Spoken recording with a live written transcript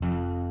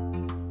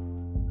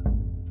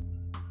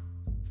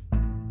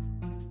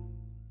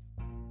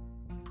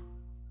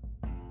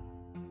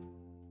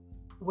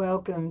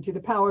Welcome to the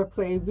Power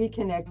Play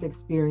Reconnect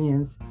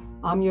experience.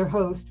 I'm your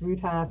host,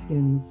 Ruth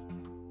Haskins.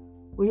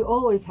 We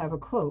always have a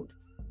quote,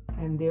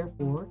 and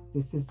therefore,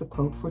 this is the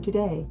quote for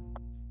today.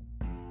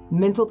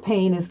 Mental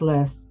pain is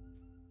less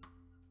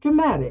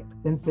dramatic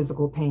than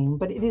physical pain,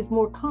 but it is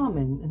more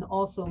common and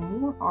also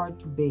more hard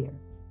to bear.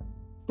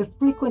 The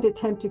frequent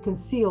attempt to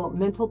conceal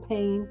mental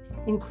pain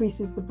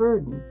increases the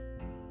burden.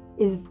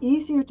 It is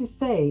easier to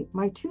say,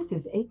 my tooth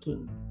is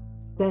aching,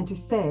 than to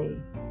say,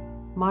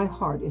 my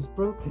heart is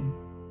broken.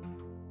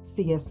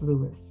 C.S.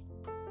 Lewis.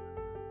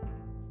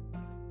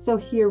 So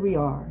here we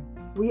are.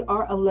 We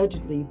are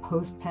allegedly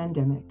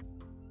post-pandemic,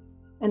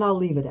 and I'll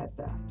leave it at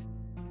that.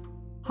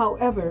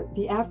 However,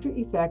 the after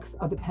effects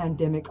of the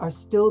pandemic are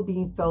still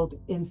being felt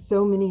in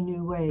so many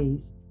new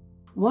ways.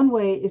 One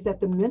way is that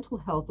the mental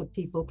health of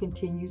people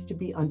continues to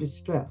be under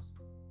stress.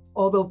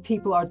 Although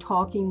people are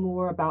talking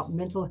more about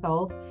mental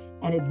health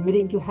and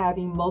admitting to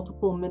having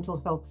multiple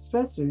mental health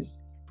stressors,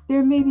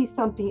 there may be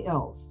something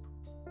else.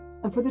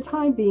 And for the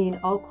time being,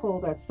 I'll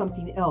call that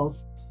something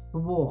else the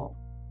wall.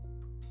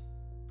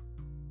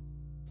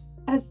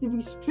 As the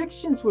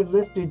restrictions were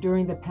lifted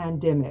during the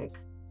pandemic,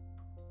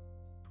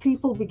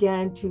 people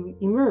began to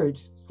emerge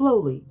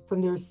slowly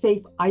from their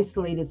safe,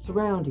 isolated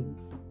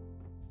surroundings.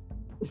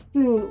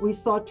 Soon, we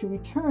sought to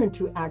return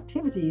to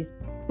activities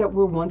that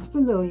were once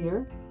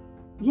familiar,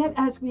 yet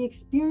as we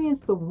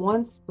experienced the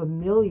once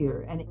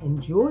familiar and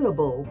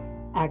enjoyable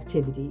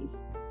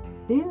activities,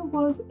 there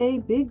was a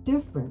big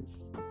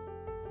difference.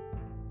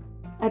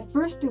 At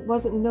first, it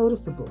wasn't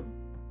noticeable.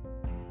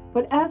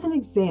 But as an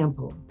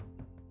example,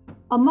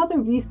 a mother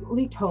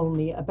recently told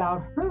me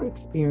about her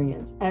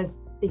experience as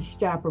a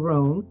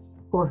chaperone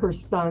for her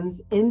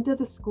son's end of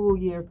the school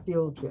year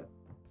field trip.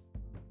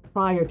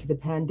 Prior to the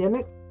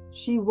pandemic,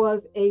 she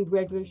was a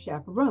regular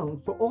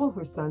chaperone for all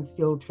her son's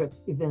field trip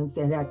events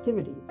and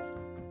activities.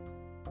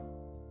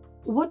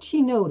 What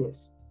she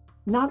noticed,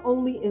 not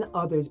only in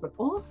others, but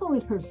also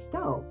in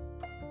herself,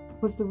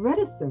 was the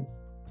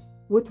reticence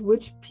with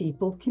which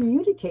people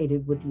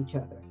communicated with each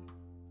other.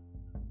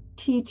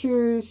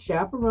 Teachers,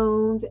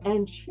 chaperones,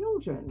 and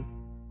children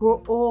were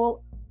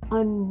all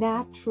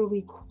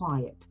unnaturally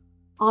quiet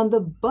on the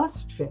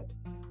bus trip,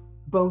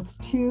 both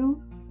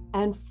to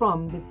and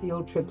from the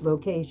field trip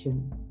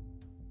location.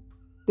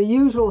 The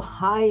usual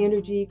high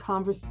energy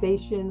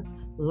conversation,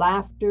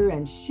 laughter,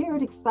 and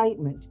shared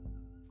excitement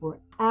were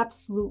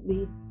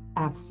absolutely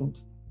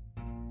absent.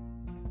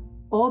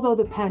 Although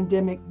the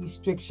pandemic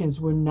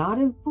restrictions were not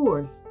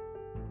enforced,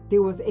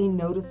 there was a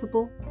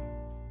noticeable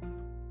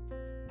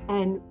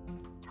and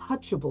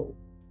touchable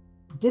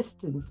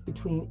distance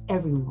between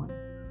everyone.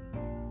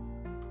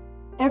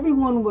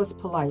 Everyone was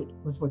polite,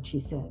 was what she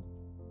said,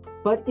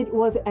 but it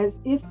was as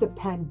if the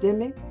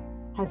pandemic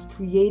has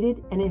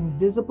created an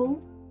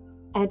invisible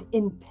and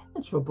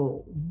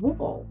impenetrable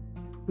wall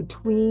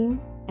between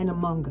and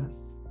among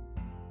us.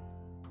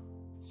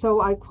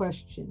 So I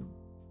question,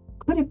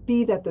 could it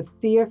be that the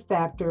fear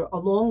factor,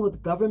 along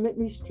with government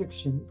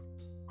restrictions,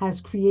 has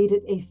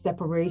created a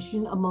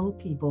separation among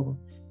people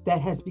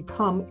that has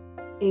become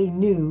a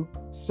new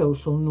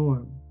social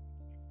norm?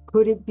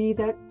 Could it be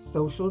that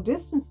social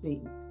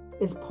distancing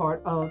is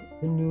part of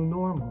the new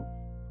normal?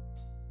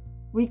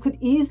 We could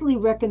easily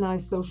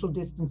recognize social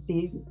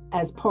distancing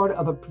as part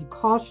of a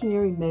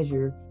precautionary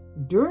measure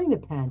during the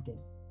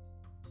pandemic,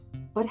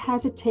 but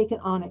has it taken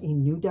on a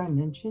new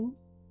dimension?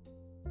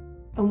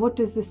 And what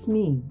does this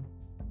mean?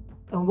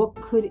 And what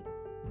could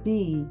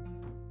be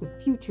the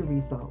future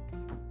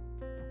results?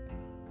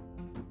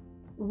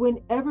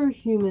 Whenever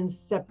humans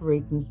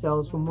separate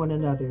themselves from one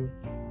another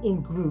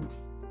in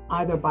groups,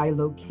 either by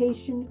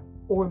location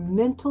or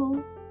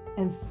mental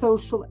and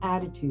social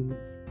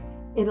attitudes,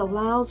 it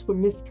allows for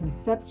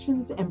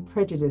misconceptions and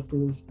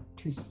prejudices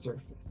to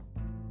surface.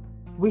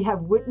 We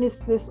have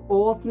witnessed this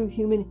all through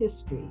human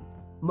history,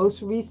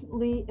 most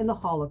recently in the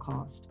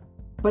Holocaust,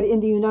 but in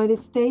the United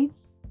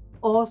States,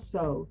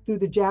 also through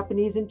the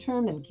Japanese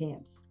internment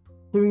camps,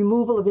 the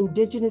removal of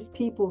indigenous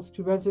peoples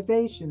to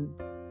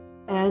reservations,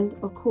 and,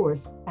 of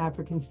course,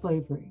 African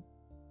slavery.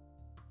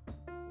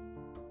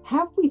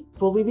 Have we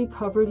fully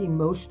recovered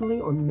emotionally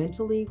or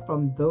mentally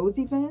from those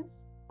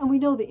events? And we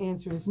know the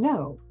answer is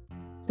no.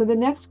 So the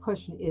next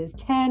question is,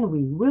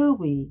 will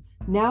we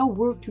now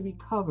work to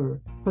recover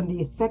from the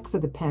effects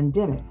of the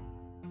pandemic?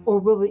 Or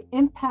will the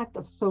impact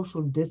of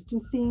social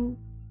distancing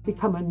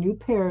become a new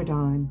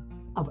paradigm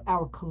of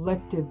our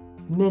collective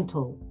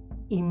mental,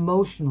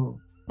 emotional,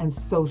 and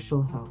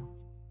social health?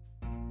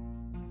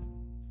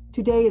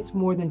 Today, it's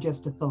more than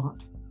just a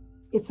thought.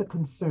 It's a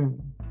concern.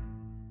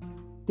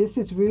 This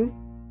is Ruth,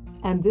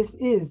 and this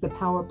is the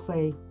Power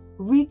Play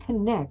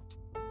Reconnect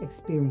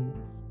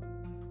experience.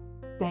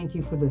 Thank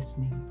you for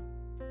listening.